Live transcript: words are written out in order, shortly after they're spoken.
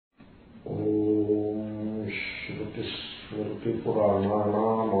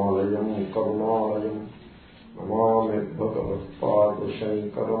स्मृतिपुराणानामालयं करुणालयं नमामि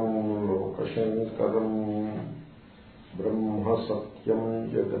भगवत्पादशङ्करं लोकशङ्करम् ब्रह्म सत्यं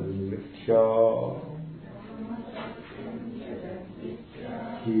जगन्मिथ्या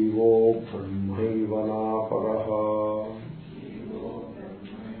जीवो ब्रह्मैव नापरः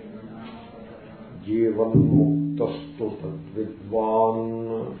जीवन्मुक्तस्तु तद्विद्वान्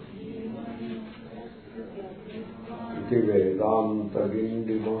इति वेदांत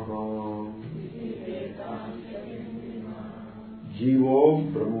दिण्डिमः। जीवो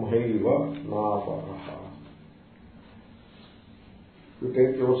ब्रह्मैव नापरः. You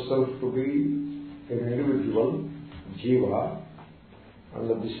take yourself to be an individual jiva, and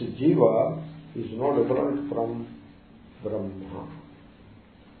this jiva is no different from Brahma.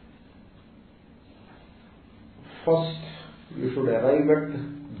 First, you should arrive at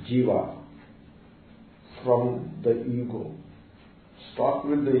jiva from the ego. Start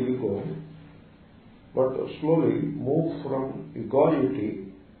with the ego, but slowly move from egoity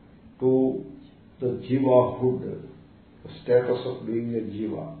to the jivahood, the status of being a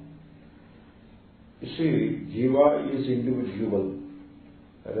jiva. You see, jiva is individual,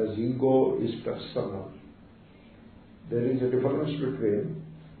 whereas ego is personal. There is a difference between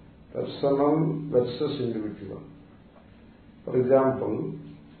personal versus individual. For example,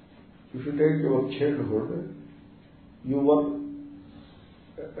 if you take your childhood, you were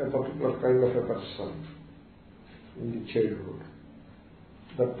a particular kind of a person in the childhood.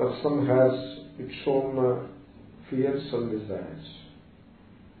 That person has its own fears and desires.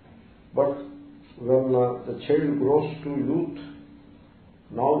 But when the child grows to youth,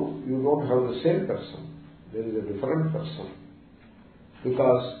 now you don't have the same person. There is a different person.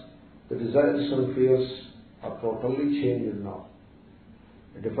 Because the desires and fears are totally changed now.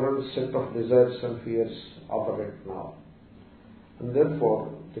 A different set of desires and fears operate now. And therefore,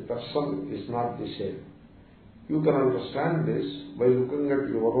 the person is not the same. You can understand this by looking at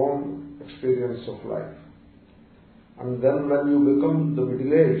your own experience of life. And then when you become the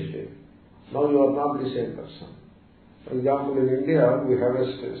middle-aged, now you are not the same person. For example, in India, we have a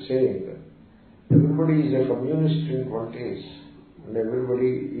saying, everybody is a communist in 20s, and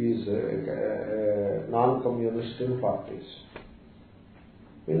everybody is a non-communist in 40s.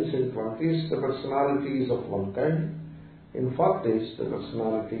 Means in 20s the personality is of one kind, in 40s the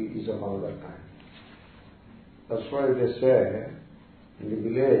personality is of another kind. That's why they say in the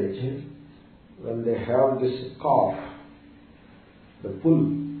village, when they have this calf, the bull,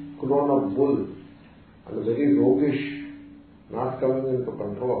 clone of bull, and very roguish, not coming into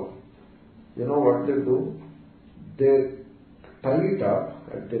control, you know what they do? They tie it up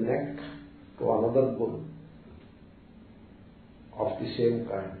at the neck to another bull of the same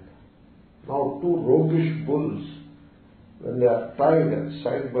kind. Now two roguish bulls, when they are tied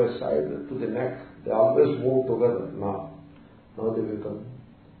side by side to the neck, they always move together. Now they become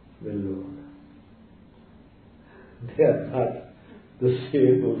well-known. They are not the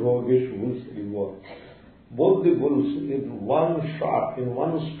same roguish bulls anymore. Both the bulls, in one shot, in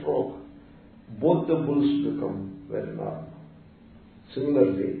one stroke, both the bulls become very normal.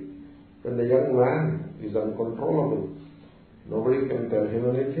 Similarly, when the young man is uncontrollable, nobody can tell him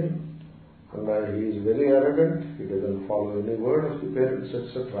anything, and he is very arrogant, he doesn't follow any word of the parents,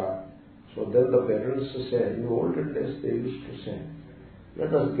 etc. So then the parents say, in the olden days they used to say,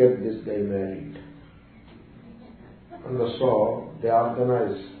 let us get this guy married. And so they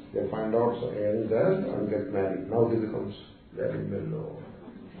organize, they find out a young girl and get married. Now he becomes very mellow.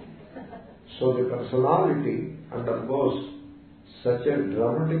 So the personality undergoes such a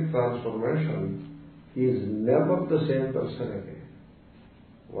dramatic transformation, he is never the same person again.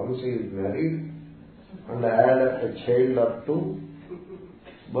 Once he is married and add a child or two,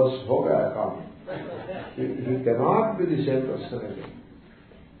 bas ho gaya kaam. He cannot be the same person again.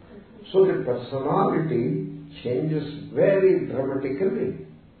 So the personality changes very dramatically.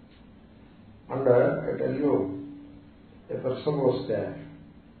 And I tell you, a person was there.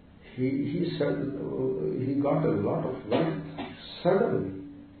 He said he got a lot of wealth suddenly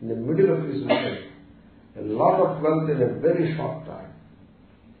in the middle of his life. A lot of wealth in a very short time.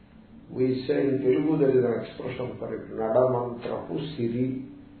 We say in Telugu there is an expression for it, Nadamantrapu Siri.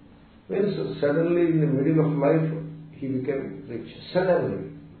 Means suddenly in the middle of life he became rich. Suddenly.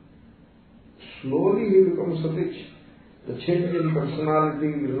 Slowly he becomes rich. The change in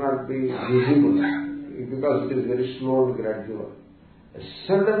personality will not be visible because it is very slow and gradual. A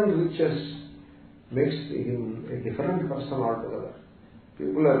sudden riches makes him a different person altogether.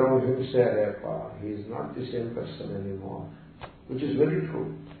 People around him say, he is not the same person anymore, which is very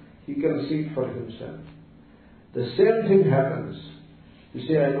true. He can see it for himself. The same thing happens. You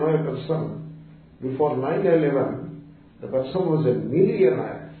see, I know a person, before 9/11, the person was a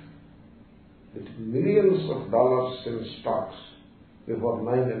millionaire with millions of dollars in stocks before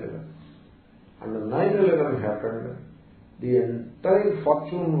 9/11. And when 9/11 happened, the entire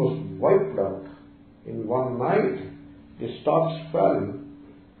fortune was wiped out. In one night, the stocks fell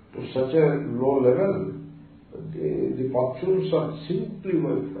to such a low level, the fortunes are simply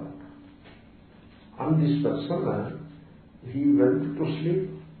wiped out. And this person, he went to sleep,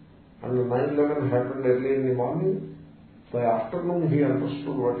 and 9/11 happened early in the morning. By afternoon, he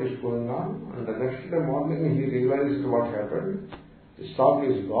understood what is going on, and the next day morning, he realized what happened. The stock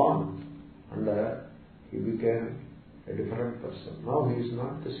is gone, and he became a different person. Now he is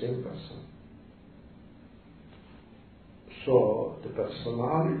not the same person. So the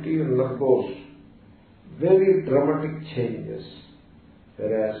personality undergoes very dramatic changes,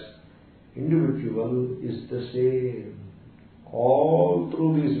 whereas individual is the same. All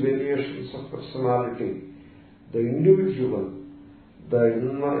through these variations of personality, the individual, the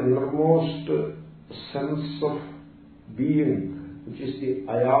innermost sense of being, which is the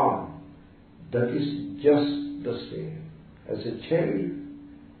I am, that is just the same. As a child,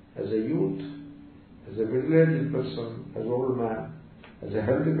 as a youth, as a middle-aged person, as an old man, as a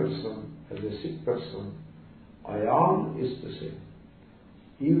healthy person, as a sick person, I am is the same.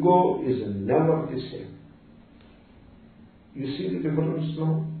 Ego is never the same. You see the difference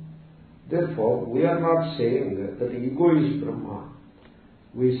now? Therefore, we are not saying that ego is Brahma.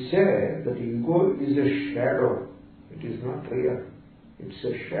 We say that ego is a shadow. It is not real. It's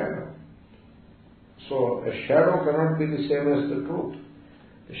a shadow. So, a shadow cannot be the same as the truth.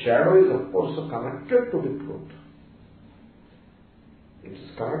 The shadow is, of course, connected to the truth. It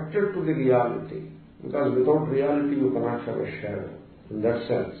is connected to the reality. Because without reality, you cannot have a shadow. In that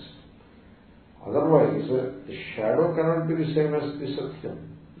sense. Otherwise, the shadow cannot be the same as the Satyam,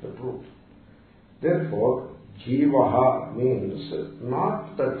 the truth. Therefore, Jivaha means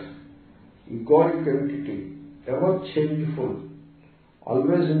not that egoic entity, ever changeful,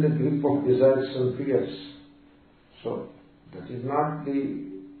 always in the grip of desires and fears. So, that is not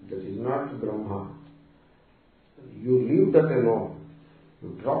Brahma. You leave that alone. You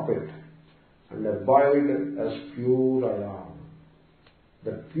drop it and abide as pure I am.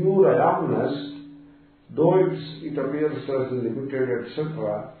 That pure I amness, though it appears as limited,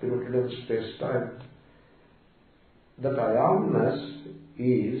 etc., limited in space-time, that I amness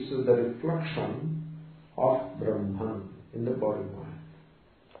is the reflection of Brahman in the body-mind.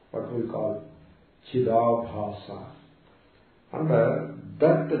 What we call Chidabhasa. And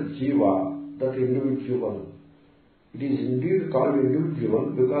that jiva, that individual, it is indeed called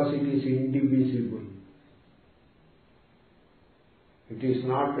individual because it is indivisible. It is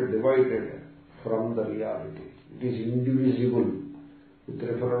not divided from the reality. It is indivisible with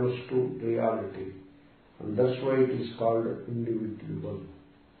reference to reality. And that's why it is called individual.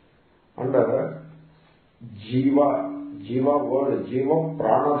 And jiva word, jiva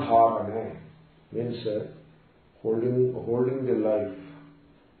pranadharane, means holding the life.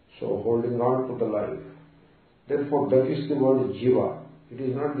 So holding on to the life. Therefore that is the word jiva. It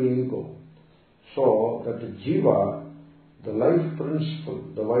is not the ego. So that jiva, the life principle,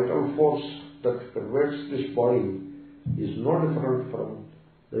 the vital force that pervades this body, is no different from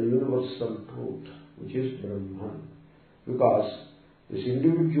the universal truth, which is Brahman. Because this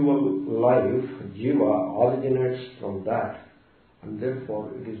individual life, jiva, originates from that, and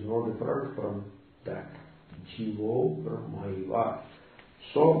therefore it is no different from that. Jivo Brahmaiva.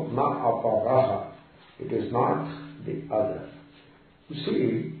 So, na aparaha. It is not the other. You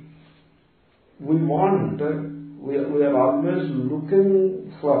see, we are always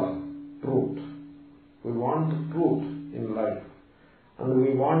looking for truth. We want truth in life. And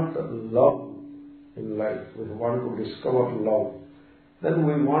we want love in life. We want to discover love. Then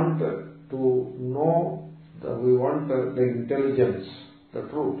we want to know, we want the intelligence, the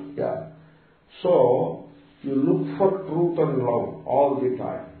truth. Yeah. So, you look for truth and love all the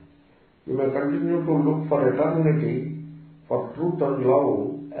time. You may continue to look for eternity, for truth and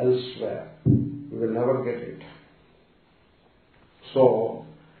love elsewhere. You will never get it. So,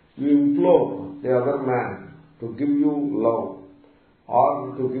 you implore the other man to give you love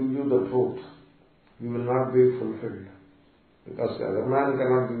or to give you the truth. You will not be fulfilled. Because the other man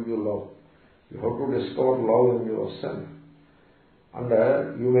cannot give you love. You have to discover love in yourself.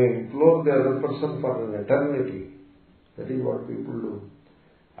 And you may implore the other person for an eternity. That is what people do.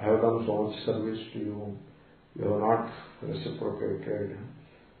 I have done so much service to you. You have not reciprocated.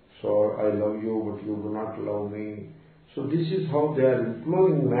 So I love you, but you do not love me. So this is how they are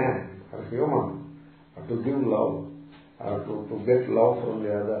imploring man or human. to give love, to get love from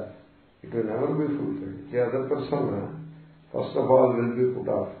the other, it will never be fulfilled. The other person, first of all, will be put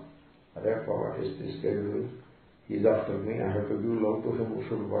off. What is this guy doing? He is after me. I have to give love to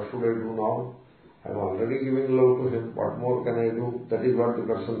him. What should I do now? I am already giving love to him. What more can I do? That is what the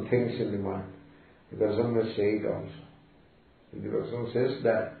person thinks in the mind. The person may say it also. If the person says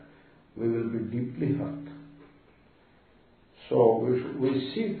that, we will be deeply hurt. So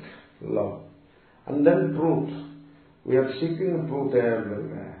we seek love. And then truth. We are seeking truth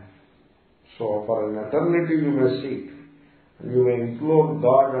everywhere. So for an eternity you may seek. And you may implore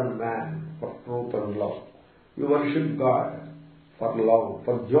God and man for truth and love. You worship God for love,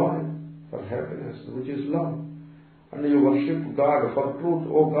 for joy, for happiness, which is love. And you worship God for truth.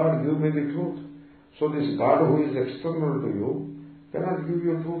 Oh God, give me the truth. So this God who is external to you cannot give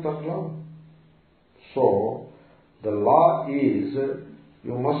you truth and love. So the law is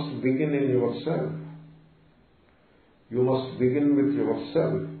you must begin in yourself. You must begin with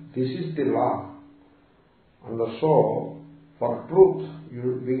yourself. This is the law. And so for truth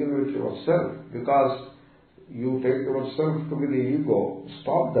you begin with yourself, because you take yourself to be the ego.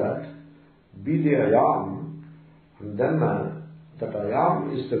 Stop that. Be the I am, and then that I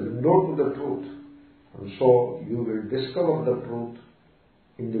am is the window to the truth. And so you will discover the truth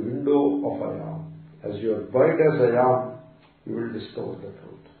in the window of I am. As you abide as I am, you will discover the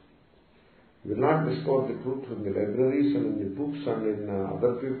truth. You will not discover the truth in the libraries and in the books and in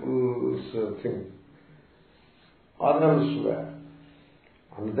other people's things or elsewhere.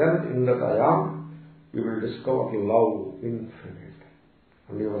 And then in that I am, you will discover love infinite.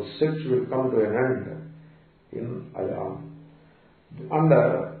 And your search will come to an end in I am. And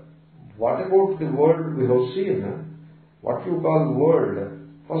what about the world we have seen? What you call world,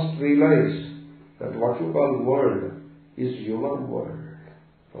 first realize that what you call world is your world.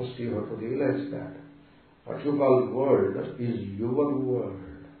 First you have to realize that. What you call world is your world.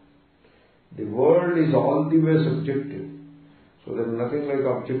 The world is all the way subjective. So there is nothing like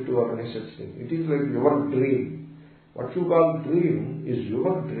objective or any such thing. It is like your dream. What you call dream is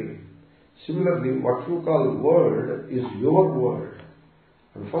your dream. Similarly, what you call world is your world.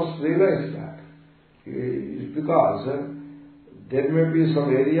 And first realize that. It's because there may be some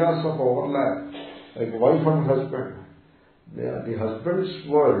areas of overlap, like wife and husband. The husband's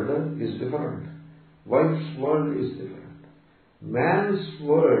world is different. Wife's world is different. Man's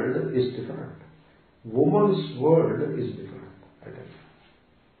world is different. Woman's world is different. I tell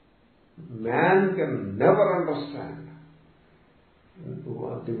you. Man can never understand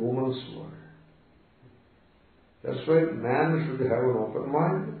the woman's world. That's why man should have an open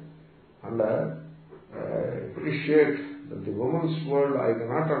mind and appreciate that the woman's world I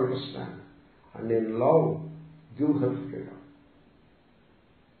cannot understand, and in love give her freedom.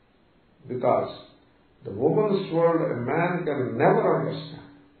 Because the woman's world a man can never understand.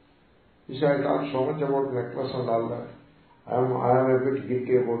 You see, I talk so much about necklace and all that. I am a bit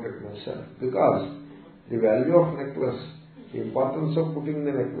guilty about it myself, because the value of necklace, the importance of putting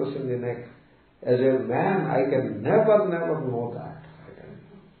the necklace in the neck, as a man I can never know that.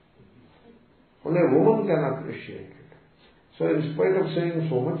 Only a woman can appreciate it. So in spite of saying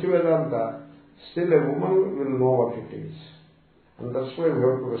so much Vedanta, still a woman will know what it is. And that's why we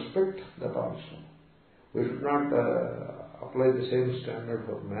have to respect that also. We should not apply the same standard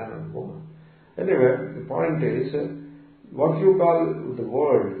for man and woman. Anyway, the point is, what you call the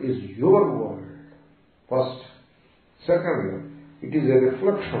world is your world, first. Second, it is a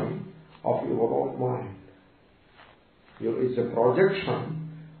reflection of your own mind. It's a projection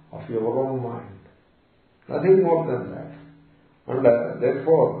of your own mind. Nothing more than that. And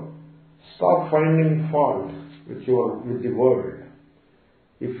therefore, stop finding fault with the world.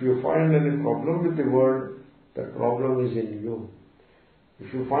 If you find any problem with the world, that problem is in you.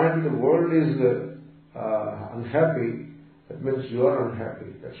 If you find the world is unhappy, that means you are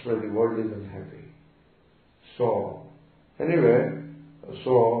unhappy. That's why the world is unhappy. So, anyway,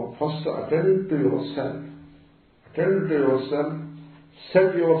 first attend to yourself. Attend to yourself,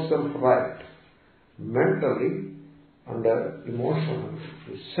 set yourself right, mentally and emotionally.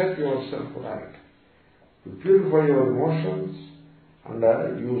 You set yourself right. You purify your emotions, and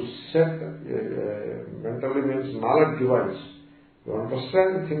you set, mentally means knowledge device. You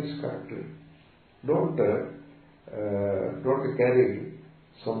understand things correctly. Don't carry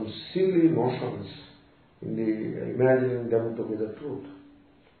some silly notions in imagining them to be the truth.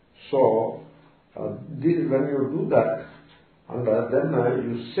 So, when you do that, and then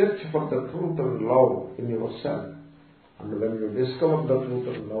you search for the truth and love in yourself, and when you discover the truth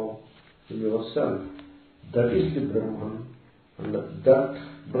and love in yourself, that is the Brahman, and that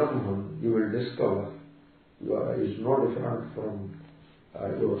Brahman you will discover is no different from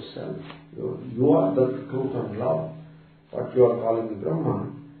yourself. You are that truth and love. What you are calling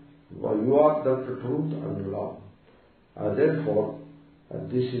Brahman, you are that truth and love. Therefore,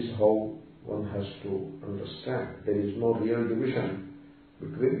 this is how one has to understand. There is no real division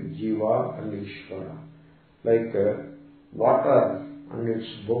between Jiva and Ishvara. Like water and its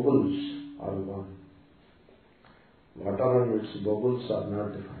bubbles are one. Water and its bubbles are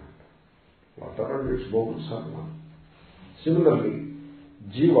not different. Water and its bubbles are one. Similarly,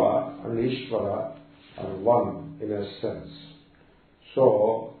 Jiva and Ishvara are one in a sense.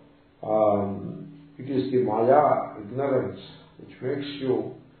 So, it is the Maya, ignorance, which makes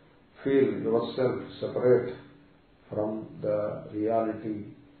you feel yourself separate from the reality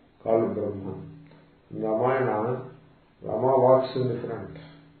called Brahman. In Ramayana, Rama walks in the front,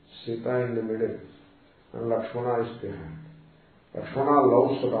 Sita in the middle, and Lakshmana is behind. Lakshmana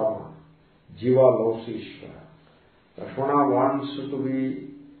loves Rama, Jiva loves Ishvara. Lakshmana wants to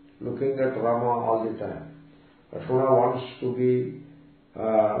be looking at Rama all the time. Lakshmana wants to be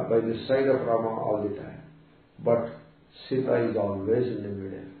by the side of Rama all the time. But Sita is always in the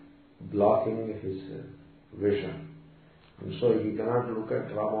middle, blocking his vision. And so he cannot look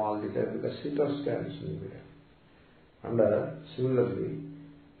at Rama all the time because Sita stands in the middle. And similarly,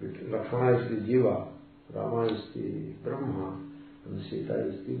 Lakshmana is the Jiva, Rama is the Brahma, and Sita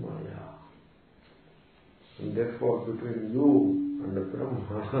is the Maya. And therefore, between you and the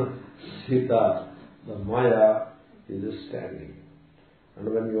Brahma, Sita, the Maya, is standing. And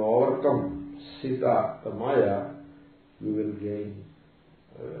when you overcome Sita, the Maya, you will gain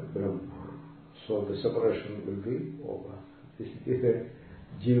Brahma. So the separation will be over. This is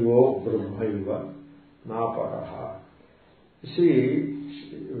Jivo Brahmaiva Naparaha. You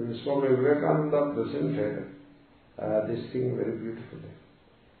see, Swami Vivekananda presented this thing very beautifully.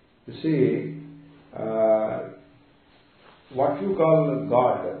 You see, what you call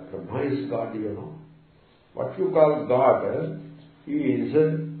God, Brahma is God, you know. What you call God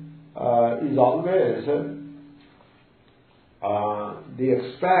is always the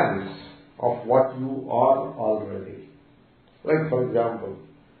expanse of what you are already. Like for example,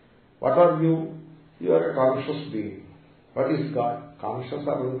 what are you? You are a conscious being. What is God? Conscious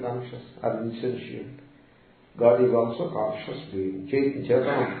or unconscious or insentient? God is also conscious being.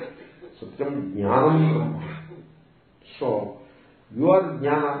 Chetanam, Satyam, Jnanam, Brahma. So, you are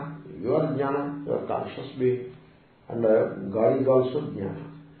Jnana, you are conscious being, and God is also Jnana.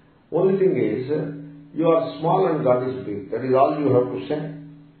 Only thing is, you are small and God is big. That is all you have to say.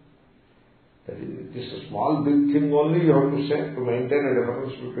 This is a small, big thing only you have to say to maintain a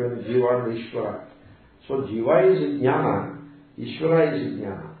difference between Jiva and Ishvara. So Jiva is Jnana, Ishvara is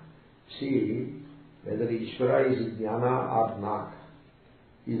Jnana. See, whether Ishvara is Jnana or not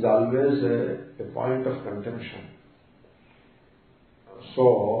is always a point of contention.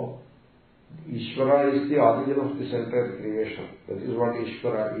 So, Ishvara is the origin of this entire creation. That is what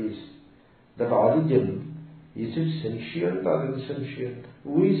Ishvara is. That origin, is it sentient or insentient?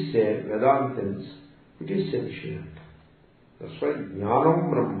 We say, Vedantins, it is sentient. That's why Jnanam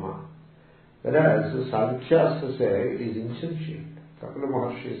Brahma. Whereas Sankhyas say it is insentient. Kapila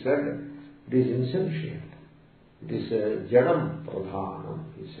Maharshi said it is insentient. It is Jadam Pradhanam,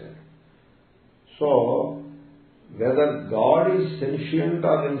 he said. So, whether God is sentient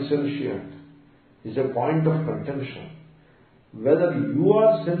or insentient is a point of contention. Whether you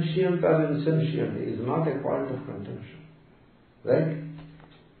are sentient or insentient is not a point of contention. Right?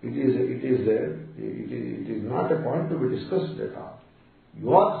 It is not a point to be discussed at all.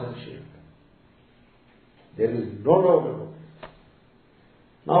 You are sentient. There is no doubt about it.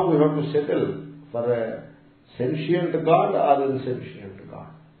 Now we have to settle for a sentient God or insentient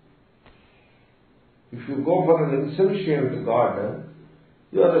God. If you go for an insentient God,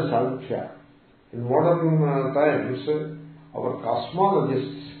 you are a Sankhya. In modern times, our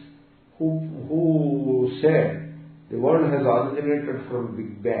cosmologists who say the world has originated from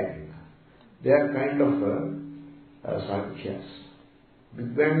Big Bang, they are kind of Sankhyas.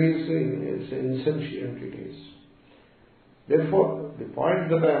 Big Bang is insentient, it is. Therefore, the point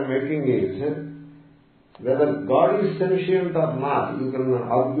that I am making is, whether God is sentient or not, you can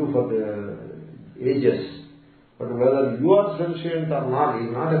argue for the ages. But whether you are sentient or not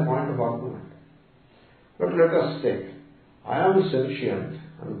is not a point of argument. But let us take, I am sentient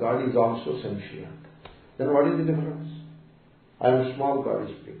and God is also sentient. Then what is the difference? I am small, God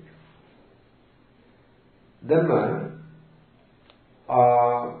is big. Then,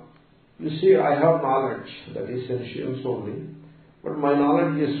 you see, I have knowledge, that is sentience only, but my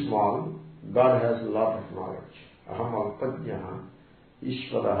knowledge is small, God has a lot of knowledge. Aham alpajnaha,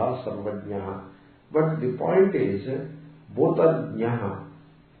 Ishvaraha sarvajnaha. But the point is, both are jnaha.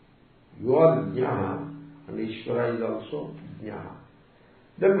 You are jnaha and Ishvara is also jnaha.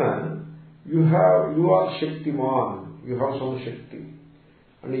 Then you are Shaktiman, you have some Shakti.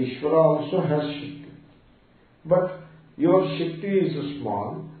 And Ishvara also has Shakti. But your Shakti is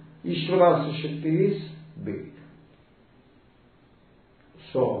small, Ishvara's Shakti is big.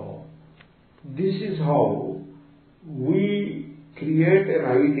 So, this is how we create an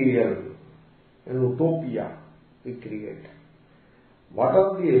ideal, an utopia we create. What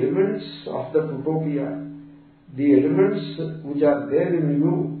are the elements of that utopia? The elements which are there in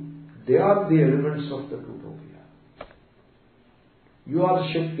you, they are the elements of that utopia. You are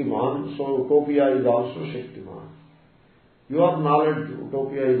Shaktiman, so utopia is also Shaktiman. You are knowledge,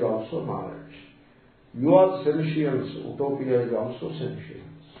 utopia is also knowledge. You are sentience, utopia is also sentience.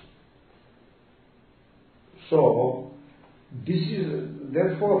 So, this is,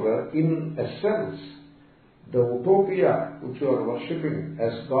 therefore, in essence, the utopia which you are worshipping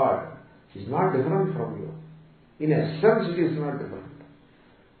as God is not different from you. In essence, it is not different.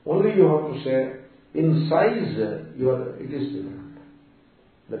 Only you have to say, in size, it is different.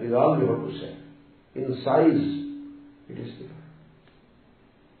 That is all you have to say. In size, it is different.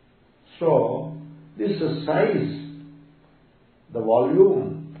 So, this size, the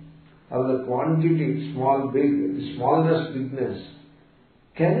volume, or the quantity, small, big, the smallness, bigness,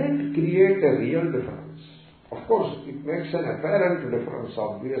 can it create a real difference? Of course, it makes an apparent difference,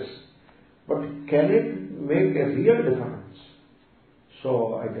 obvious, but can it make a real difference?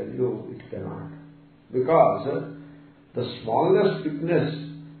 So, I tell you, it cannot. Because the smallness, bigness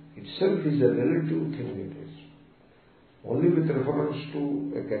itself is a relative thing, it is. Only with reference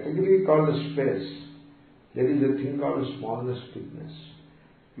to a category called space, there is a thing called smallness, bigness.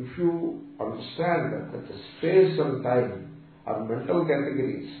 If you understand that the space and time are mental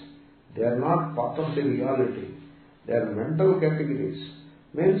categories, they are not part of the reality, they are mental categories.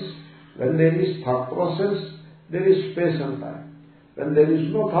 Means, when there is thought process, there is space and time. When there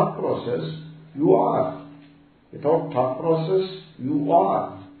is no thought process, you are. Without thought process, you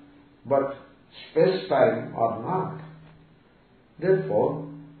are. But space-time are not. Therefore,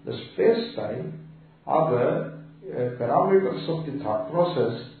 the space-time are the parameters of the thought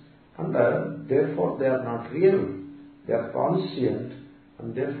process, and therefore they are not real. They are transient,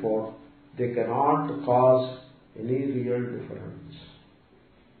 and therefore they cannot cause any real difference.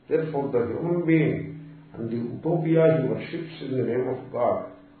 Therefore, the human being and the utopia he worships in the name of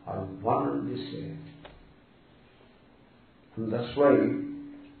God are one and the same. And that's why,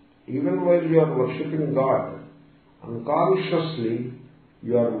 even while you are worshipping God, unconsciously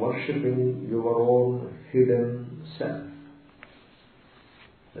you are worshipping your own hidden self.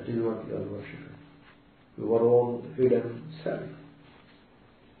 That is what you are worshipping. Your own hidden self.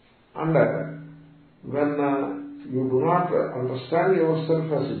 And when you do not understand yourself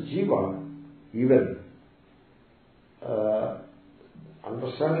as a jiva, even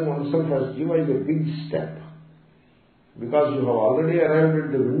understanding oneself as jiva is a big step, because you have already arrived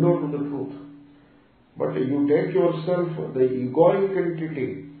at the window to the truth. But you take yourself, the egoic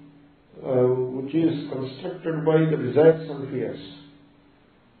entity, which is constructed by the desires and fears.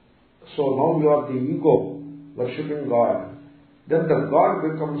 So now you are the ego, worshipping God. Then the God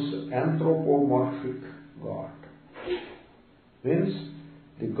becomes anthropomorphic God. Means,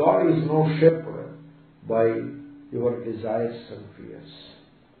 the God is now shaped by your desires and fears.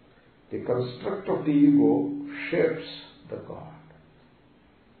 The construct of the ego shapes the God.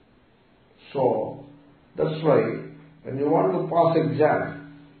 So, that's why when you want to pass exam,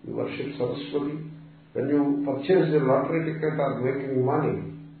 you worship Saraswati. When you purchase a lottery ticket or making money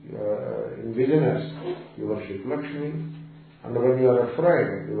in business, you worship Lakshmi. And when you are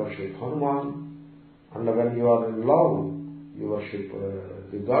afraid, you worship Hanuman. And when you are in love, you worship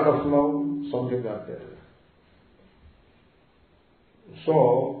the God of love, something like that.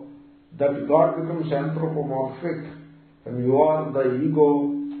 So, that God becomes anthropomorphic when you are the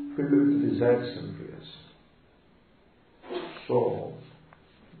ego filled with desires and fears. So,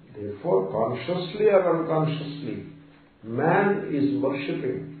 therefore, consciously or unconsciously, man is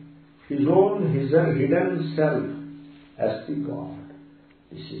worshipping his own hidden self as the God.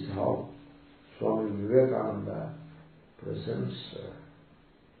 This is how Swami Vivekananda presents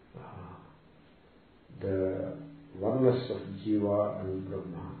the oneness of Jiva and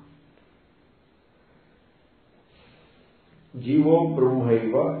Brahma. Jivo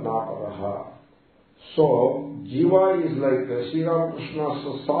Brahmaiva Naparaha. So, Jiva is like Sri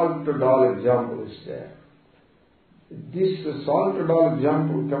Ramakrishna's salt doll example is there. This salt doll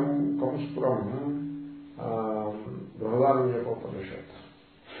example comes from Brihadaranyaka Upanishad.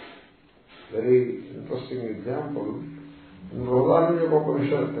 very interesting example. In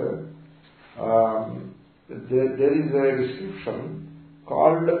Upanishad, there is a description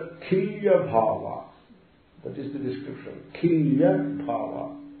called Kilya Bhava. That is the description. Kilya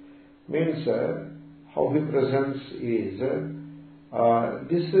Bhava means how he presents is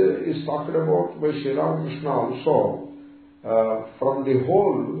this is talked about by Sri Ramakrishna also. From the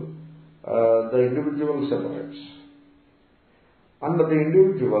whole, the individual separates, and the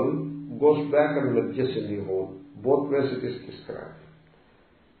individual goes back and merges in the whole. Both ways it is described.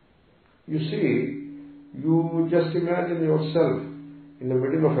 You see, you just imagine yourself in the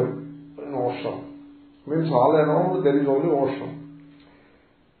middle of an ocean. Means all around there is only ocean.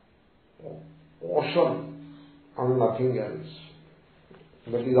 Ocean and nothing else.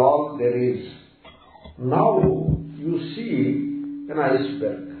 That is all there is. Now you see an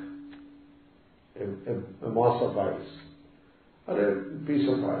iceberg, a mass of ice, or a piece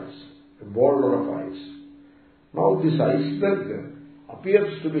of ice, a boulder of ice. Now this iceberg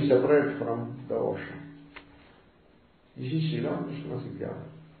appears to be separate from the ocean. This is Sri Ramakrishna's example.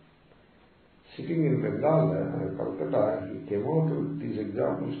 Sitting in Bengal, Calcutta, he came out with these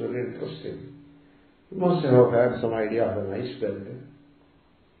examples, very interesting. You must have had some idea of an iceberg.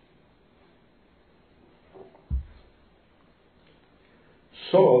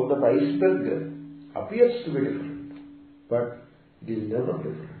 So that iceberg appears to be different, but it is never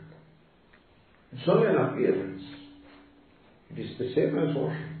different. It's only an appearance. It is the same as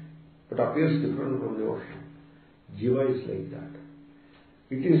ocean, but appears different from the ocean. Jiva is like that.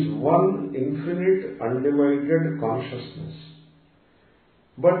 It is one infinite, undivided consciousness.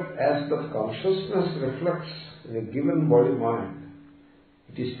 But as that consciousness reflects in a given body-mind,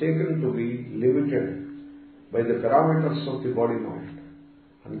 it is taken to be limited by the parameters of the body-mind.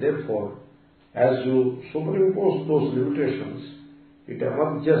 And therefore, as you superimpose those limitations, it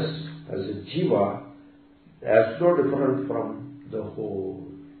emerges as a jiva, as though different from the whole.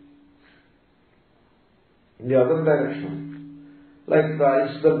 In the other direction, like the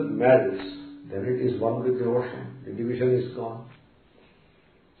iceberg melts, then it is one with the ocean. The division is gone.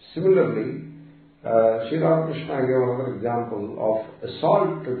 Similarly, Sri Ramakrishna gave another example of a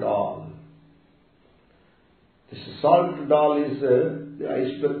salt doll. This salt doll is the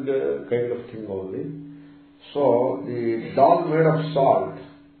iceberg kind of thing only. So the doll made of salt,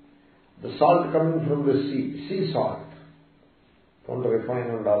 the salt coming from the sea salt, don't refine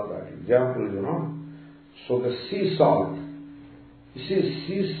and all that. Example, So the sea salt, you see,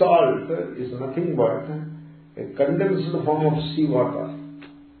 sea salt is nothing but a condensed form of sea water.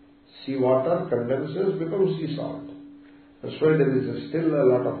 Sea water condenses, becomes sea salt. That's why there is still a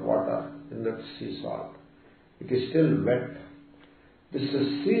lot of water in that sea salt. It is still wet. This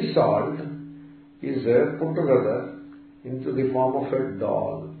sea salt is put together into the form of a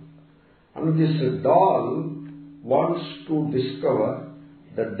doll. And this doll wants to discover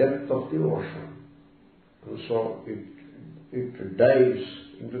the depth of the ocean. And so it dives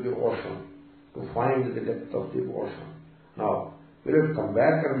into the ocean to find the depth of the ocean. Now, will it come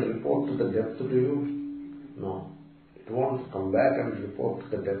back and report the depth to you? No. It won't come back and report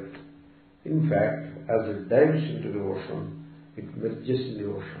the depth. In fact, as it dives into the ocean, it merges in the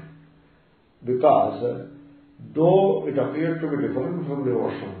ocean. Because though it appeared to be different from the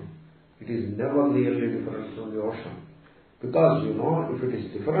ocean, it is never really different from the ocean. Because, if it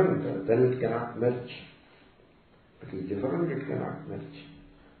is different, then it cannot merge. If it is different, it cannot merge.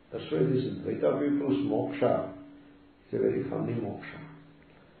 That's why this Dvaita people's moksha is a very funny moksha.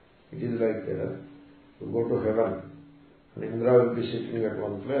 It is like you go to heaven, and Indra will be sitting at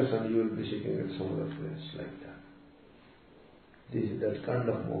one place and you will be sitting at some other place, like that. This is that kind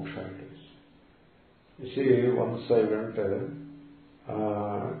of moksha it is. You see, once I went to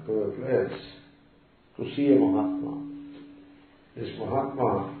a place to see a Mahatma. This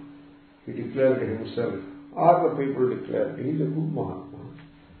Mahatma, he declared himself, or the people declared, he is a good Mahatma,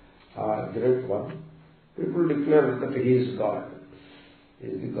 a great one. People declare that he is God. He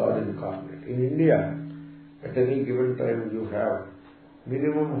is the God incarnate. In India, at any given time you have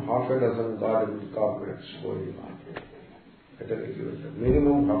minimum half a dozen God incarnates going on. At any given time.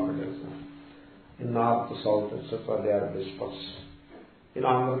 Minimum half a dozen. In north, south, etc. they are bishops. In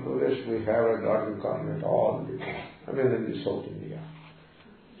Andhra Pradesh we have a God incarnate all the time. In the South India.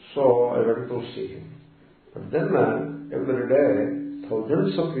 So I went to see him. But then every day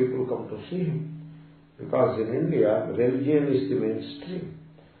thousands of people come to see him. Because in India religion is the mainstream.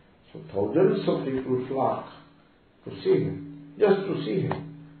 So thousands of people flock to see him, just to see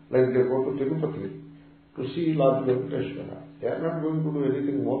him. Like they go to Tirupati to see Lord Venkateshwara. They are not going to do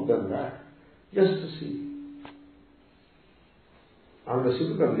anything more than that, just to see. And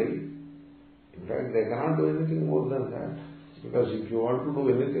similarly, In fact, they cannot do anything more than that. Because if you want to do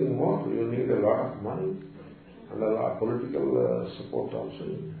anything more, you need a lot of money and a lot of political support also.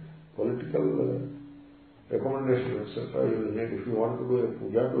 Political recommendation, etc. you will need. If you want to do a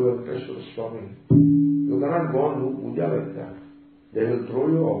puja to Venkateshwara Swami, you cannot go and do puja like that. They will throw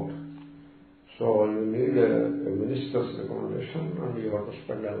you out. So you need a minister's recommendation and you have to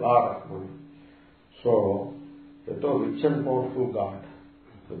spend a lot of money. So, that's a rich and powerful God.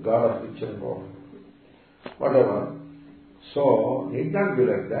 The God of rich and powerful. Whatever. So, need not be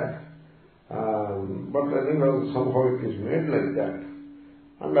like that. But I think somehow it is made like that.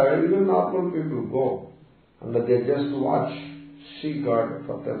 And even normal people go and they just watch, see God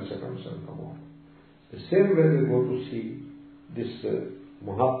for 10 seconds and come on. The same way they go to see this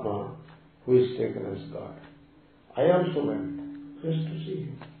Mahatma who is taken as God. I also went just to see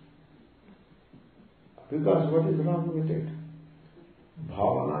him. Because what is wrong with it?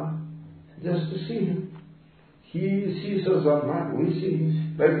 Bhavana, just to see him. He sees us or not, we see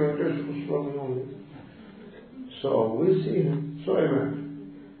him. Like Venkateshwara Swami only. So we see him. So I went.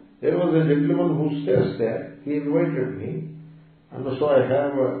 There was a gentleman who stays there. He invited me. And so I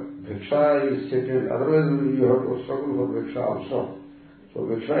have Bhiksha is settled. Otherwise you have to struggle for Bhiksha also. So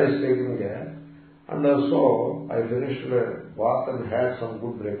Bhiksha is taken there. And so I finished a bath and had some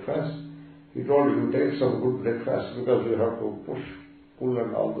good breakfast. He told you take some good breakfast because you have to push, pull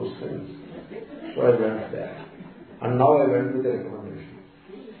and all those things. So I went there. And now I went with a recommendation.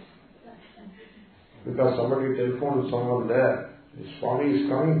 Because somebody telephoned someone there, the Swami is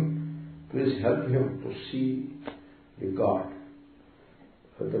coming, please help him to see the God.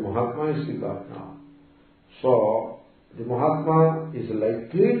 The Mahatma is the God now. So, the Mahatma is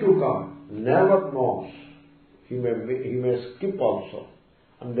likely to come, never knows. He may skip also.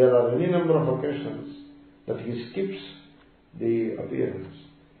 And there are any number of occasions that he skips the appearance.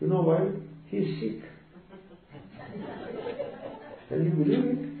 You know why? He is sick. Can you believe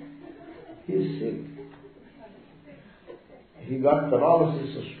it? He is sick. He got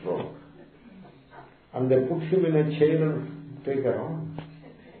paralysis, a stroke. And they put him in a chair and take around.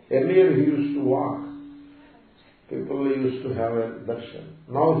 Earlier he used to walk. People used to have a darshan.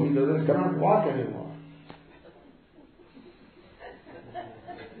 Now he cannot walk anymore.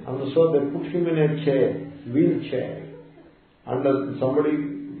 And so they put him in a chair, wheelchair. And somebody,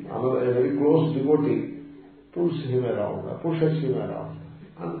 a very close devotee, pulls him around, pushes him around.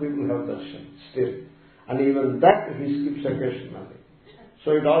 And people have darshan still. And even that he skips occasionally.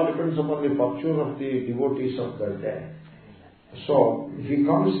 So it all depends upon the fortune of the devotees of that day. So he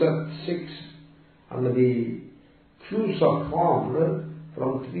comes at 6 and the queues are formed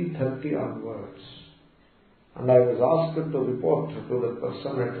from 3:30 onwards. And I was asked to report to the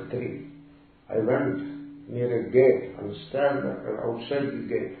person at 3. I went near a gate and stand outside the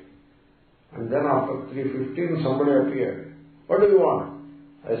gate. And then after 3:15 somebody appeared. What do you want?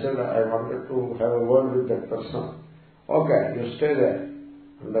 I said, I wanted to have a word with that person. Okay, you stay there.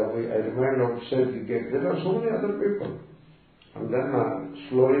 And I remained outside the gate. There are so many other people. And then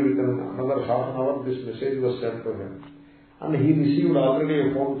slowly within another half an hour this message was sent to him. And he received already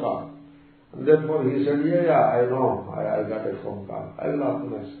a phone call. And therefore he said, yeah, I know, I got a phone call. I will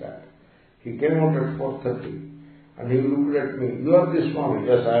organize that. He came out at 4:30 and he looked at me. You are the Swami?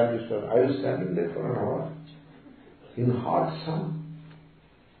 Yes, I am the Swami. I was standing there for an hour in hot sun.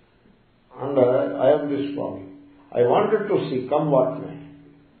 And I am the Swami. I wanted to see, come what may.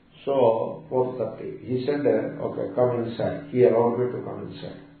 So, 4:30. He said, okay, come inside. He allowed me to come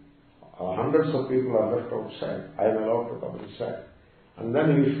inside. Hundreds of people are left outside. I am allowed to come inside. And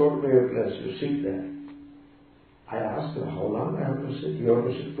then he showed me a place. You sit there. I asked him, how long I have to sit? You have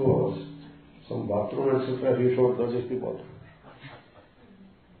to sit 2 hours. Some bathroom, etc. He showed that is the bathroom.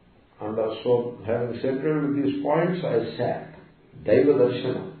 And so, having settled with these points, I sat. Daiva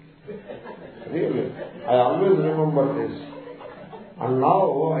Darshana. Really. I always remember this. And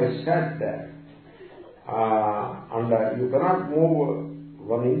now I sat there. And you cannot move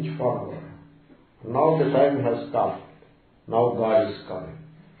 1 inch forward. Now the time has come. Now God is coming.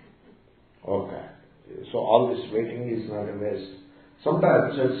 Okay. So all this waiting is not a waste.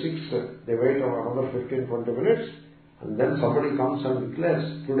 Sometimes at 6, they wait another 15-20 minutes, and then somebody comes and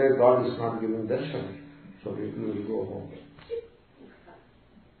declares, today God is not giving darshan. So people will go home.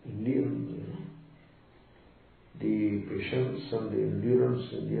 Indian, the patience and the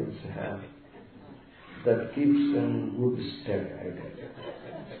endurance Indians have, that keeps them good stead, I tell you.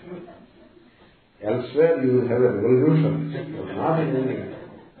 Elsewhere you have a revolution, but not in India.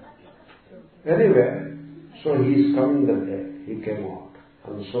 Anyway, so he is coming that day. He came out.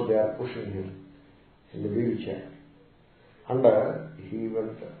 And so they are pushing him in the wheelchair. And he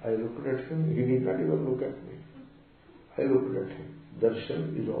went, I looked at him, he did not even look at me. I looked at him.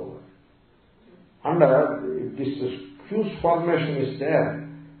 Darshan is over. And this fuse formation is there.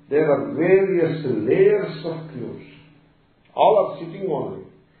 There are various layers of fuse. All are sitting only.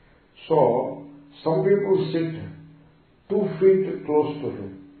 So, some people sit 2 feet close to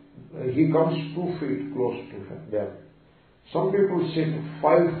him. He comes 2 feet close to him. There. Some people sit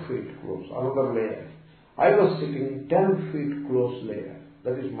 5 feet close, another layer. I was sitting 10 feet close layer.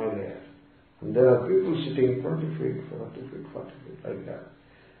 That is my layer. And there are people sitting 20 feet, 30 feet, 40 feet, like that.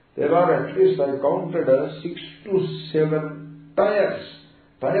 There are at least, I counted 6 to 7 tiers.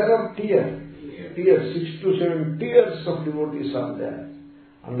 Tier of tier. Tier, 6 to 7 tiers of devotees are there.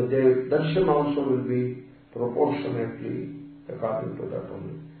 And their darshan also will be proportionately according to that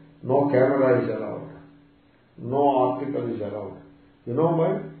only. No camera is allowed. No article is allowed. You know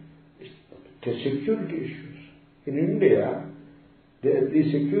why? The security issues. In India, the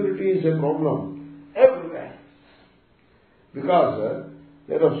security is a problem everywhere. Because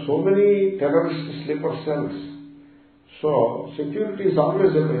there are so many terrorist sleeper cells. So, security is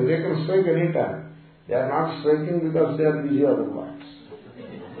always available. They can strike any time. They are not striking because they are busy otherwise.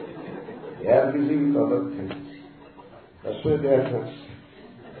 They are busy with other things. That's why they are not.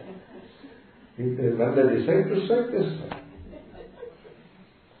 When they decide to strike, they strike.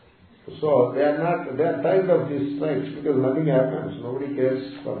 So they are tired of these strikes because nothing happens. Nobody cares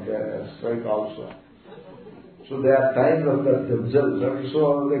for their strike also. So they are tired of that themselves, and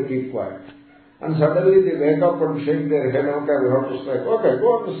so they keep quiet. And suddenly they wake up and shake their head, okay, we have to strike. Okay, go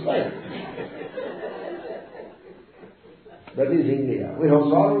on to strike. That is India. We have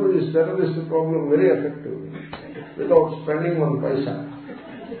solved this terrorist problem very effectively, without spending one paisa,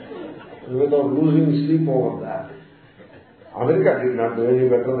 and without losing sleep over that. America did not do any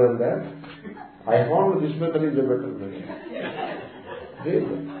better than that. I found this method is a better method.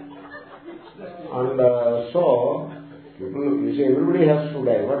 And so, people, you say everybody has to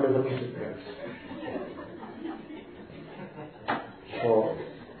die. What difference it makes? So,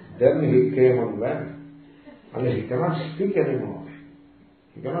 then he came and went. And he cannot speak anymore.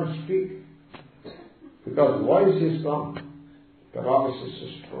 He cannot speak. Because voice is gone. Paralysis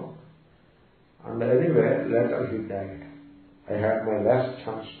is stroke. And anyway, later he died. I had my last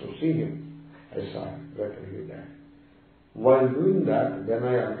chance to see him. I saw him. Later he died. While doing that, then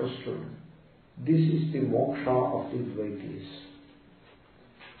I understood this is the moksha of the Dvaitis.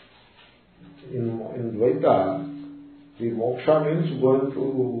 In Dvaita, the moksha means going to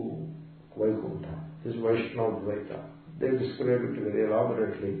Vaikuntha. This Vaishnava Dvaita. They describe it very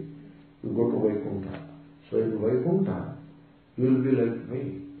elaborately. You go to Vaikuntha. So in Vaikuntha, you will be like me.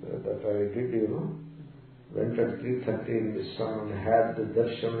 That I did, went at 3:30 in the sun and had the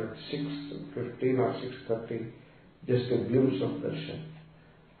darshan at 6:15 or 6:30, just a glimpse of darshan.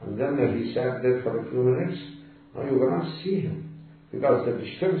 And then he sat there for a few minutes. Now you cannot see him because the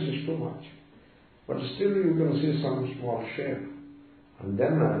distance is too much. But still you can see some small shape. And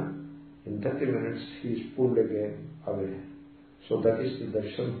then in 30 minutes he is pulled again away. So that is the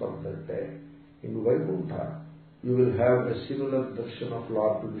darshan for that day. In Vaikuntha, you will have a similar darshan of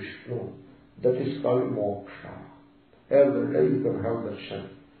Lord Vishnu. That is called moksha. Every day you can have darshan.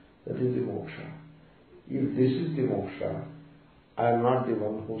 That is the moksha. If this is the moksha, I am not the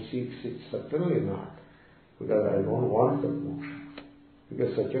one who seeks it. Certainly not. Because I don't want that moksha.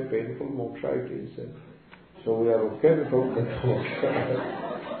 Because such a painful moksha it is. So we are okay without that moksha.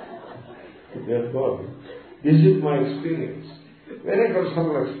 Therefore, this is my experience. Very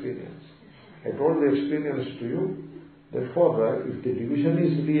personal experience. I told the experience to you. Therefore, if the division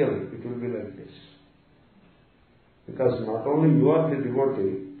is real, it will be like this. Because not only you are the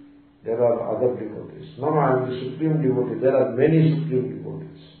devotee, there are other devotees. No, I am the supreme devotee. There are many supreme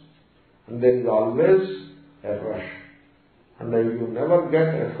devotees. And there is always a rush. And you never get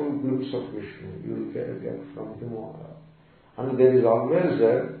a full glimpse of Vishnu. You will get from him. And there is always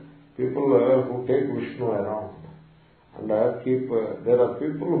people who take Vishnu around. And there are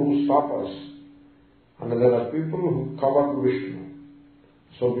people who stop us. And there are people who cover Vishnu.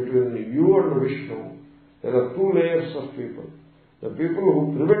 So between you and Vishnu, there are 2 layers of people. The people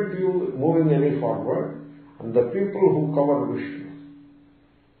who prevent you moving any forward, and the people who cover Vishnu.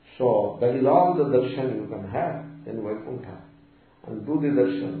 So that is all the darshan you can have in Vaikuntha. And do the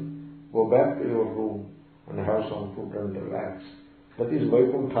darshan, go back to your room and have some food and relax. That is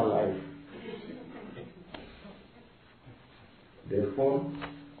Vaikuntha life. Therefore,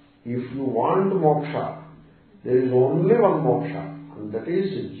 if you want moksha, there is only one moksha, and that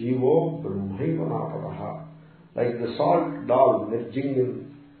is Jivo Brahmaivanapadaha, like the salt doll merging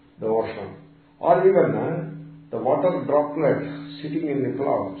in the ocean. Or even the water droplet sitting in the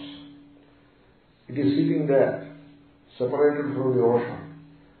clouds. It is sitting there, separated from the ocean.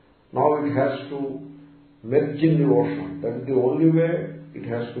 Now it has to merge in the ocean. That is the only way it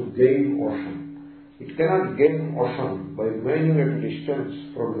has to gain ocean. It cannot gain ocean by remaining at a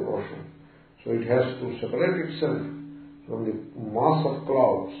distance from the ocean. So it has to separate itself from the mass of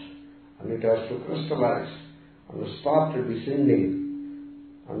clouds, and it has to crystallize and start descending.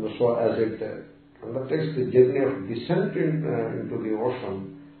 And so as it undertakes the journey of descent into the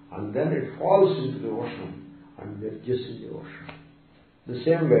ocean, and then it falls into the ocean and merges in the ocean. The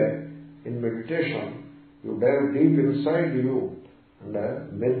same way, in meditation, you dive deep inside you and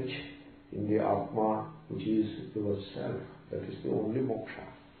merge in the Atma, which is yourself. That is the only moksha.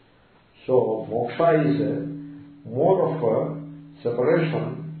 So, moksha is more of a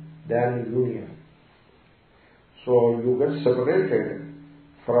separation than union. So, you get separated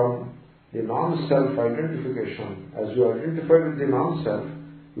from the non-self identification. As you identify with the non-self,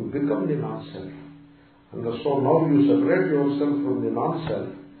 you become the non-self. And so now you separate yourself from the non-self,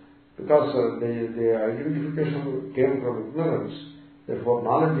 because the identification came from ignorance. Therefore,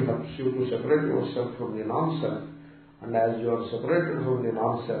 knowledge helps you to separate yourself from the non-self. And as you are separated from the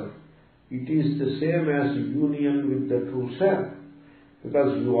non-self, it is the same as union with the true self.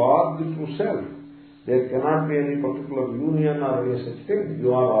 Because you are the true self. There cannot be any particular union or any such thing.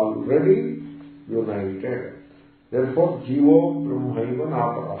 You are already united. Therefore, jivo brahmaiva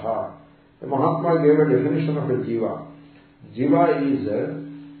naparaha. The Mahatma gave a definition of a jiva. Jiva is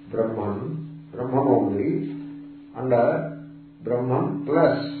Brahman only, and Brahman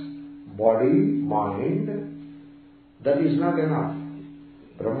plus body, mind. That is not enough.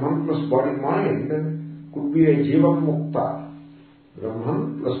 Brahman plus body, mind could be a jiva mukta.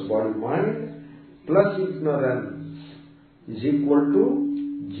 Brahman plus body, mind plus ignorance is equal to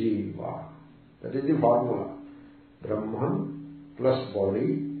jiva. That is the formula. Brahman plus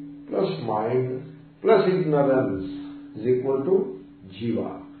body plus mind plus ignorance is equal to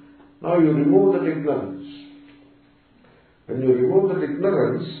jiva. Now you remove that ignorance. When you remove that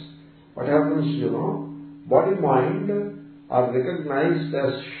ignorance, what happens, body, mind are recognized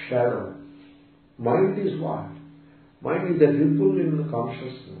as shadow. Mind is what? Mind is a ripple in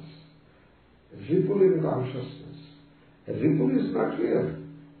consciousness. A ripple in consciousness. A ripple is not here.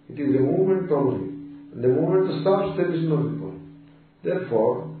 It is a movement only. When the movement stops, there is no ripple.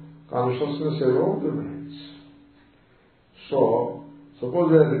 Therefore, consciousness alone remains. So,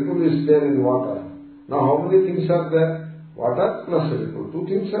 suppose a ripple is there in water. Now, how many things are there? Water plus a ripple. Two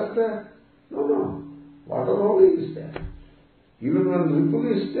things are there? No. Water only is there. Even when ripple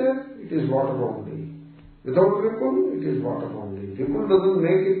is there, it is water only. Without ripple, it is water only. Ripple doesn't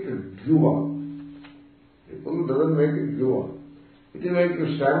make it jiva. Ripple doesn't make it jiva. It is like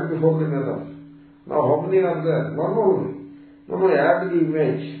you stand before the mirror. Now, how many are there? One only. Now, add the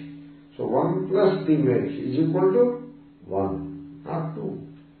image. So, 1 plus the image is equal to 1, not 2.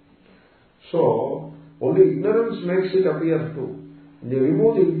 So, only ignorance makes it appear 2. When you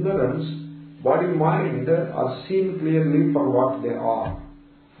remove the ignorance, body, mind are seen clearly for what they are.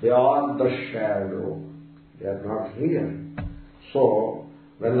 They are the shadow. They are not real. So,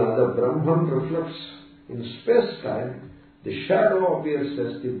 when the Brahman reflects in space-time, the shadow appears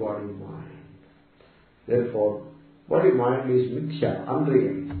as the body-mind. Therefore, body-mind is mithya,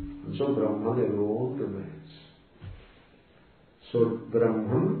 unreal. And so Brahman alone remains. So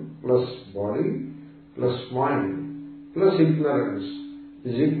Brahman plus body plus mind plus ignorance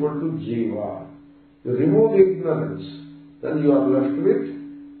is equal to jiva. You remove the ignorance, then you are left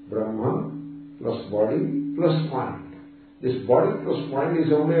with Brahman plus body plus mind. This body plus mind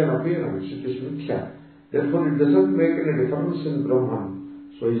is only an appearance, it is mithya. Therefore it doesn't make any difference in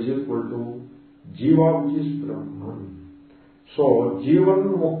Brahman. So it is equal to jiva, which is Brahman. So, jivan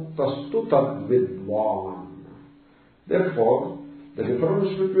muktastu tad vidvan. Therefore, the difference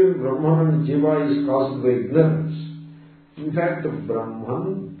between Brahman and jiva is caused by ignorance. In fact,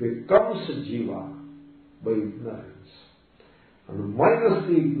 Brahman becomes jiva by ignorance. And minus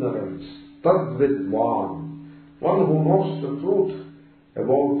the ignorance, tad vidvan, one who knows the truth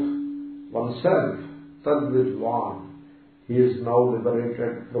about oneself, tad vidvan, he is now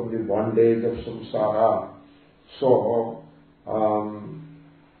liberated from the bondage of samsara. So,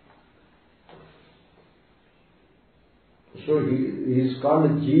 he is called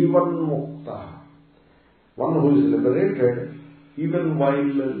Jivan Mukta, one who is liberated even while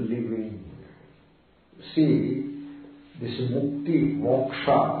living. See, this mukti,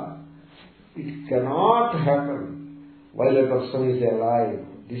 moksha, it cannot happen while a person is alive.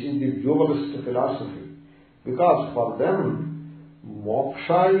 This is the dualist philosophy. Because for them,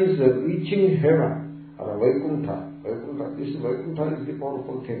 moksha is reaching heaven. or Vaikuntha. Vaikuntha is the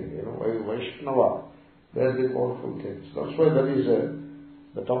powerful thing, Vaishnava, they are the powerful things. That's why that is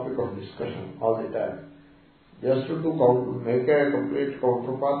the topic of discussion all the time. Just to make a complete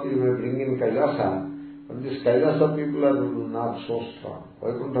counterpart, you may bring in Kailasa, but these Kailasa people are not so strong.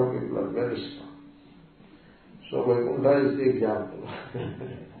 Vaikuntha people are very strong. So Vaikuntha is the example.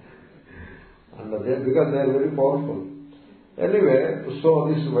 And because they are very powerful. Anyway, so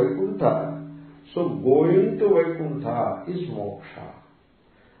this Vaikuntha, so going to Vaikuntha is moksha.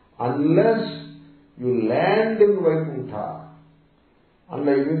 Unless you land in Vaikuntha and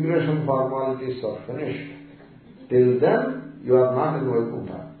the immigration formalities are finished, till then you are not in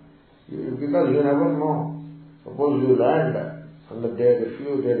Vaikuntha. Because you never know. Suppose you land and they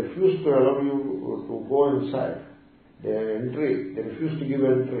refuse to allow you to go inside. They refuse to give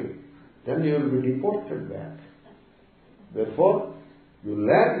entry. Then you will be deported back. Therefore, you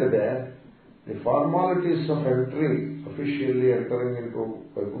land there, the formalities of entry, officially entering into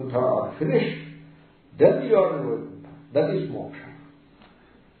Vaikuntha are finished, then you are in Vaikuntha. That is moksha.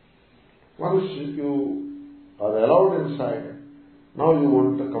 Once you are allowed inside, now you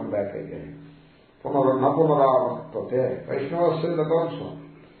want to come back again. Punaravartate. Vaishnavas say that also.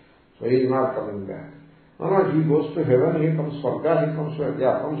 So he is not coming back. No, he goes to heaven, he comes Swarga, he comes back.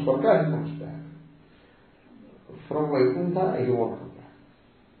 Yeah, from Swarga he comes back. From Vaikuntha he won't come back.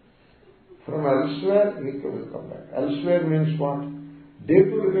 From elsewhere he will come back. Elsewhere means what? They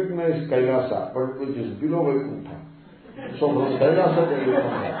do recognize Kailasa, but which is below Vaikuntha. So from Kailasa they will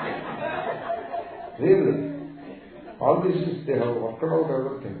come back. Really? All this is, they have worked out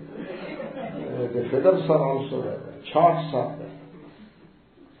everything. The feathers are also there. Charts are there.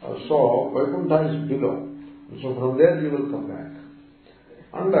 So Vaikuntha is below. So from there you will come back.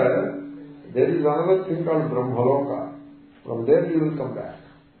 And there is another thing called Brahmaloka. From there you will come back.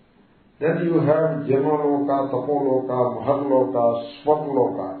 Then you have Jamaloka, Tapoloka, Maharloka,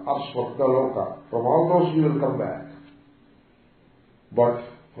 Swargaloka or Swargaloka. From all those you will come back. But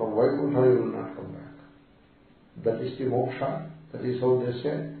from Vaikuntha you will not come back. That is the moksha. That is how they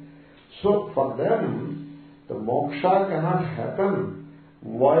say. So for them, the moksha cannot happen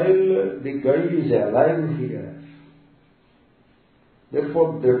while the guy is alive here.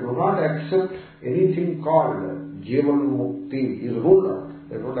 Therefore, they do not accept anything called Jivan Mukti is ruled out.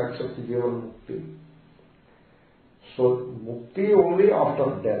 They don't accept Jivan Mukti. So, Mukti only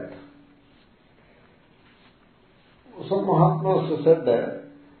after death. Some Mahatmas said that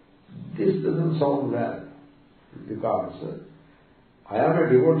this doesn't sound well because I am a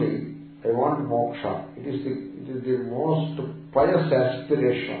devotee, I want moksha. It is the most pious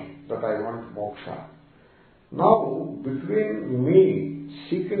aspiration that I want moksha. Now, between me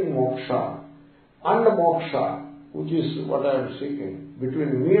seeking moksha and moksha, which is what I am seeking,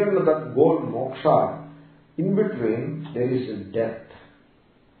 between me and that goal moksha, in between there is a death.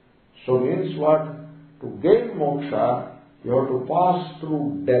 So means what? To gain moksha, you have to pass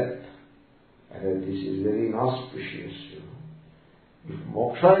through death. And this is very inauspicious. If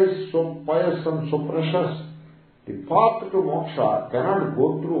moksha is so pious and so precious, the path to moksha cannot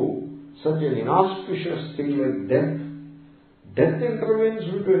go through such an inauspicious thing like death. Death intervenes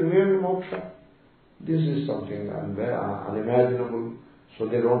between me and moksha. This is something unimaginable, so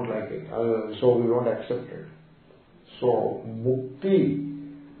they don't like it. So we don't accept it. So mukti,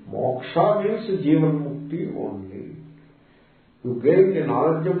 moksha means jivan mukti only. You gain the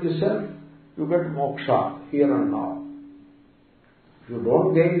knowledge of the self, you get moksha here and now. If you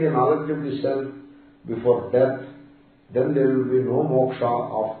don't gain the knowledge of the self before death, then there will be no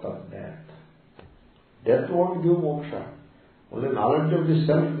moksha after death. Death won't give moksha. Only knowledge of the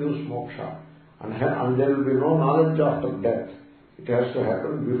self gives moksha. And there will be no knowledge after death. It has to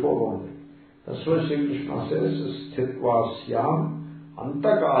happen before only. That's why Sri Krishna says, Sthitva syam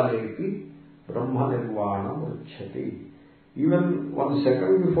antakalepi brahma nirvana vrichyati. Even 1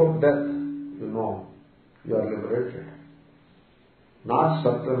 second before death, you know, you are liberated. Not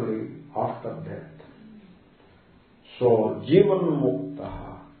certainly after death. So, jivan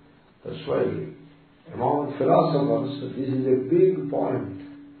mukta. That's why among philosophers, this is a big point.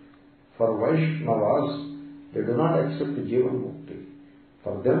 For Vaishnavas, they do not accept jivan mukti.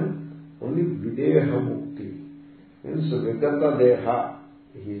 For them, only videha mukti. Means vigata deha.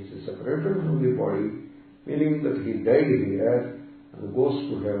 He is separated from the body, meaning that he died here and goes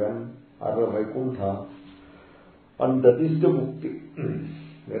to heaven or Vaikuntha, and that is the mukti.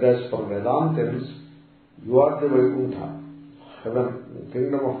 Whereas for Vedantins, you are the Vaikuntha, heaven, the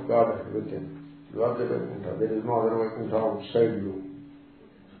kingdom of God within. You are the Vaikuntha. There is no other Vaikuntha outside you.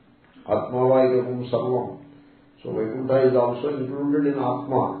 Atma Vaikuntha Sarvam. So Vaikuntha is also included in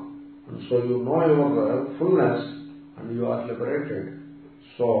Atma, And so you know your fullness and you are liberated.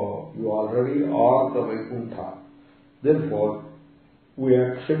 So you already are the Vaikuntha. Therefore, we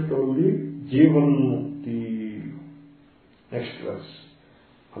accept only Jivan Mukti. Next verse.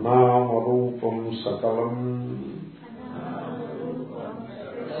 Anamarupam sakalam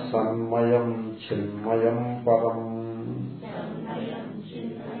sanmayam chinmayam param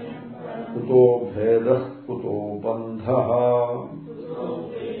kuto bhedah kuto bandhaha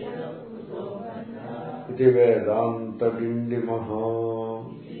iti Vedanta Dindima.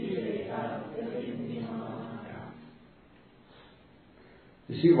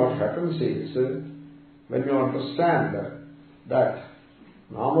 You see, what happens is, when you understand that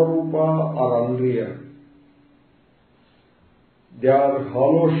Namarupa are unreal, they are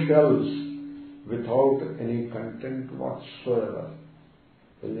hollow shells without any content whatsoever.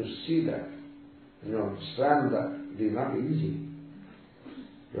 When you see that, when you understand that, it is not easy.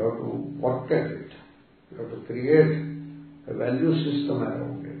 You have to work at it. You have to create a value system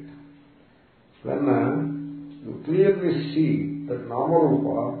around it. When you clearly see that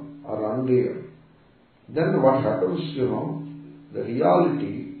Namarupa are unreal, then what happens, the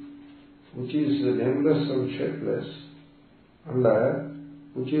reality, which is nameless and shapeless, and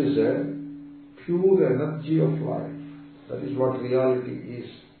which is a pure energy of life. That is what reality is.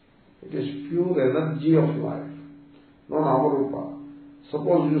 It is pure energy of life, no Namarupa.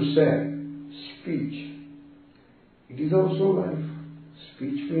 Suppose you say speech. It is also life.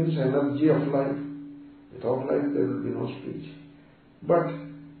 Speech means energy of life. Without life there will be no speech. But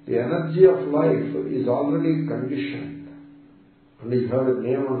the energy of life is already conditioned. And you have a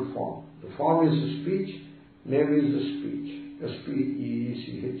name and form. The form is the speech, name is the speech.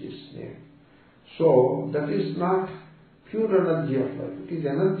 S-P-E-E-C-H is name. So that is not pure energy of life. It is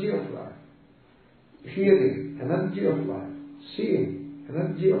energy of life. Hearing, energy of life. Seeing,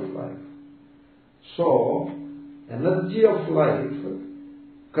 energy of life. So, energy of life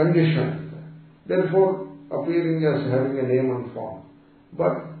conditioned. Therefore, appearing as having a name and form.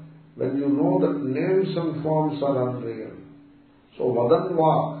 But when you know that names and forms are unreal, so Vadan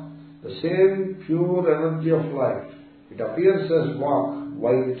Vak, the same pure energy of life, it appears as Vak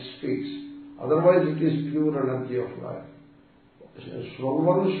while it speaks. Otherwise it is pure energy of life.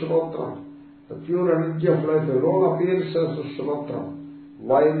 Shravan Shrotram, the pure energy of life alone appears as a Shrotram,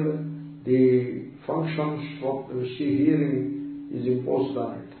 while the function hearing is imposed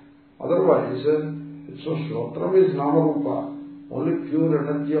on it. Otherwise, so Shrotram is Namarupa, only pure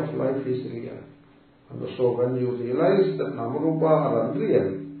energy of life is real. And so when you realize that Namarupa are unreal,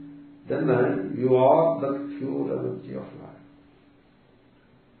 then you are that pure energy of life.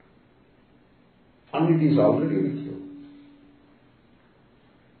 And it is already with you.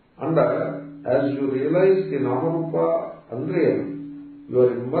 And as you realize the Namarupa unreal, you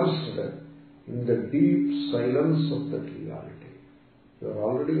are immersed in the deep silence of that reality. You are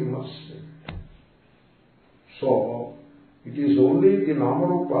already immersed in it. So, it is only the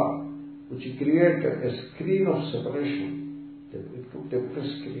Namarupa which create a screen of separation. They put a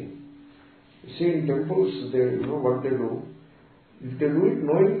screen. You see, in temples, they know what they do. If they do it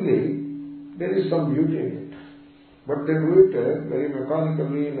knowingly, there is some beauty in it. But they do it very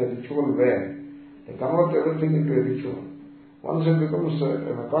mechanically in a ritual way. They convert everything into a ritual. Once it becomes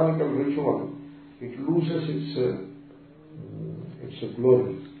a mechanical ritual, it loses its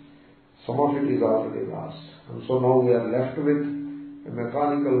glory. Some of it is already lost. And so now we are left with a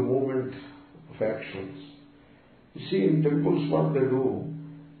mechanical movement of actions. You see, in temples what they do,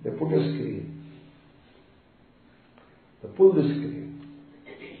 they put a screen. They pull the screen.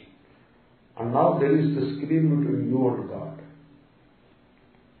 And now there is the screen between you and God.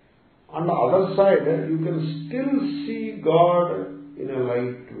 On the other side, you can still see God in a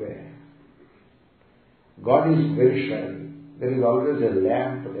light way. God is very shiny. There is always a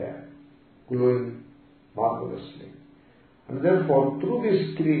lamp there, glowing marvelously. And therefore, through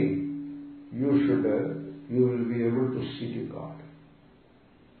this screen, you will be able to see God.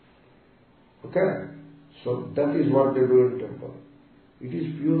 Okay? So that is what they do in temple. It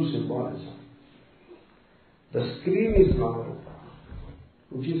is pure symbolism. The screen is Namarupa,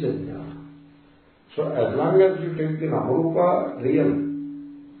 which is a jnana. So as long as you take the Namarupa as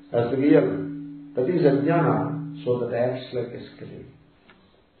real, that is a jnana, so that acts like a screen.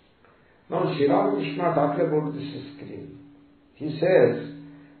 Now Sri Ramakrishna talked about this screen. He says,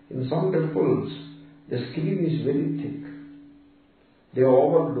 in some temples, the screen is very thick. They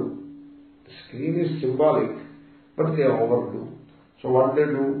overdo. The screen is symbolic, but they overdo. So what they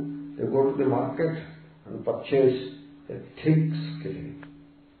do, they go to the market and purchase a thick screen.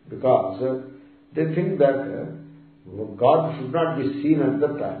 Because they think that God should not be seen at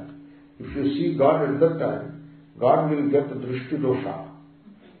that time. If you see God at that time, God will get drishti dosha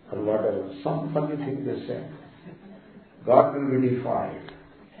or whatever. Some funny thing they say. God will be defied.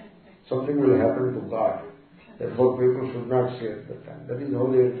 Something will happen to God. Therefore people should not say at that time. That is how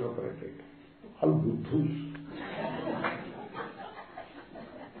they interpret it. All buddhus.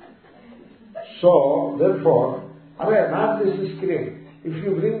 So, therefore, not this screen. If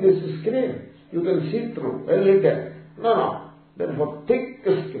you bring this screen, you can see through a little. No. Therefore, thick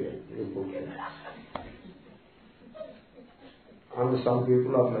screen you put it. And some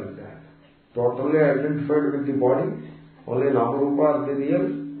people are like that. Totally identified with the body, only Namarupa are the real.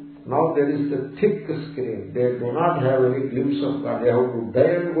 Now there is the thick screen. They do not have any glimpse of God. They have to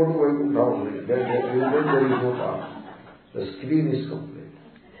die and go to Vaikuntha only. Then there is no God. The screen is complete.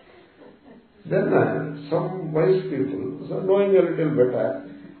 Then some wise people, knowing a little better,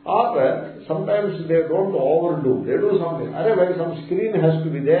 or sometimes they don't overdo. They do something. When some screen has to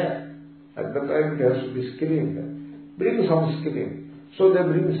be there, at the time it has to be screened. Bring some screen. So they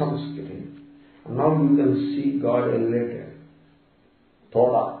bring some screen. And now you can see God elevated.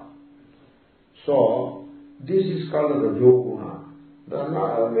 Thoda. So this is called the Rajoguna.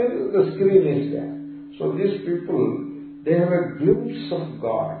 The screen is there. So these people, they have a glimpse of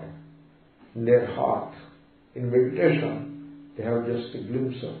God in their heart. In meditation, they have just a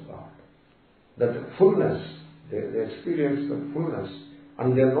glimpse of God. That fullness, they experience that fullness.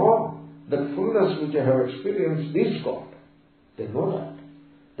 And they know that fullness which I have experienced is God. They know that.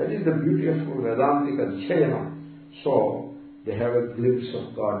 That is the beauty of Vedantic Adhyayana. So, they have a glimpse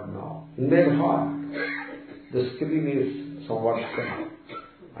of God now. In their heart, the screen is somewhat thin.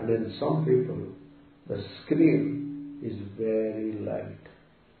 And in some people, the screen is very light.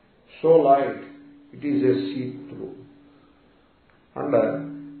 So light, it is a see-through. And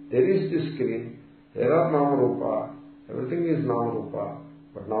there is the screen, there are Namarupa, everything is Namarupa,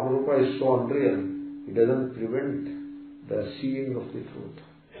 but Namarupa is so unreal, it doesn't prevent the seeing of the truth.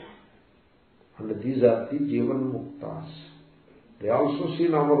 And these are the Jivan Muktas. They also see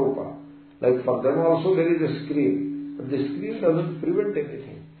Namarupa. Like for them also there is a screen, but the screen doesn't prevent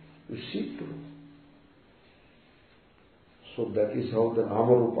anything. You see through. So that is how the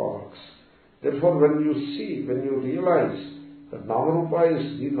Namarupa works. Therefore when you see, when you realize that Namarupa is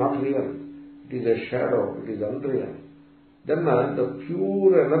not real, it is a shadow, it is unreal, then the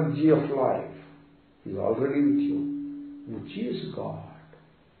pure energy of life is already with you, which is God.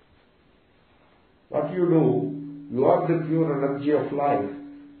 What you do, you are the pure energy of life.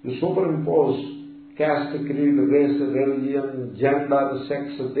 You superimpose caste, creed, race, religion, gender, sex,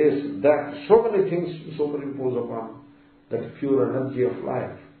 this, that, so many things you superimpose upon that pure energy of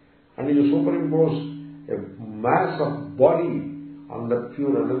life. And you superimpose a mass of body on that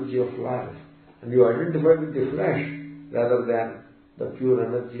pure energy of life. And you identify with the flesh rather than the pure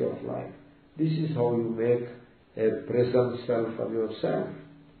energy of life. This is how you make a present self of yourself.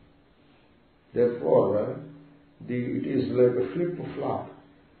 Therefore, it is like a flip-flop.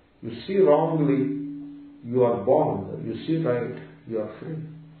 You see wrongly, you are bound. You see right, you are free.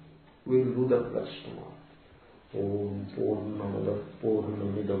 We will do that class tomorrow. Om Purnamada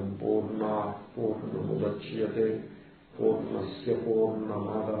Purnamidam Purna Purnamudachyate Purnasya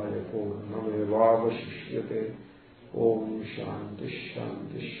Purnamadaya Purnamevavashishyate Om Shanti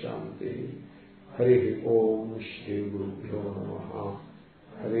Shanti Shanti Harihi Om Shri Gurubhyo Namaha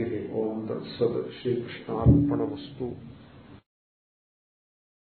Harihi Om Tat Sad Shri Krishna Arpanamastu.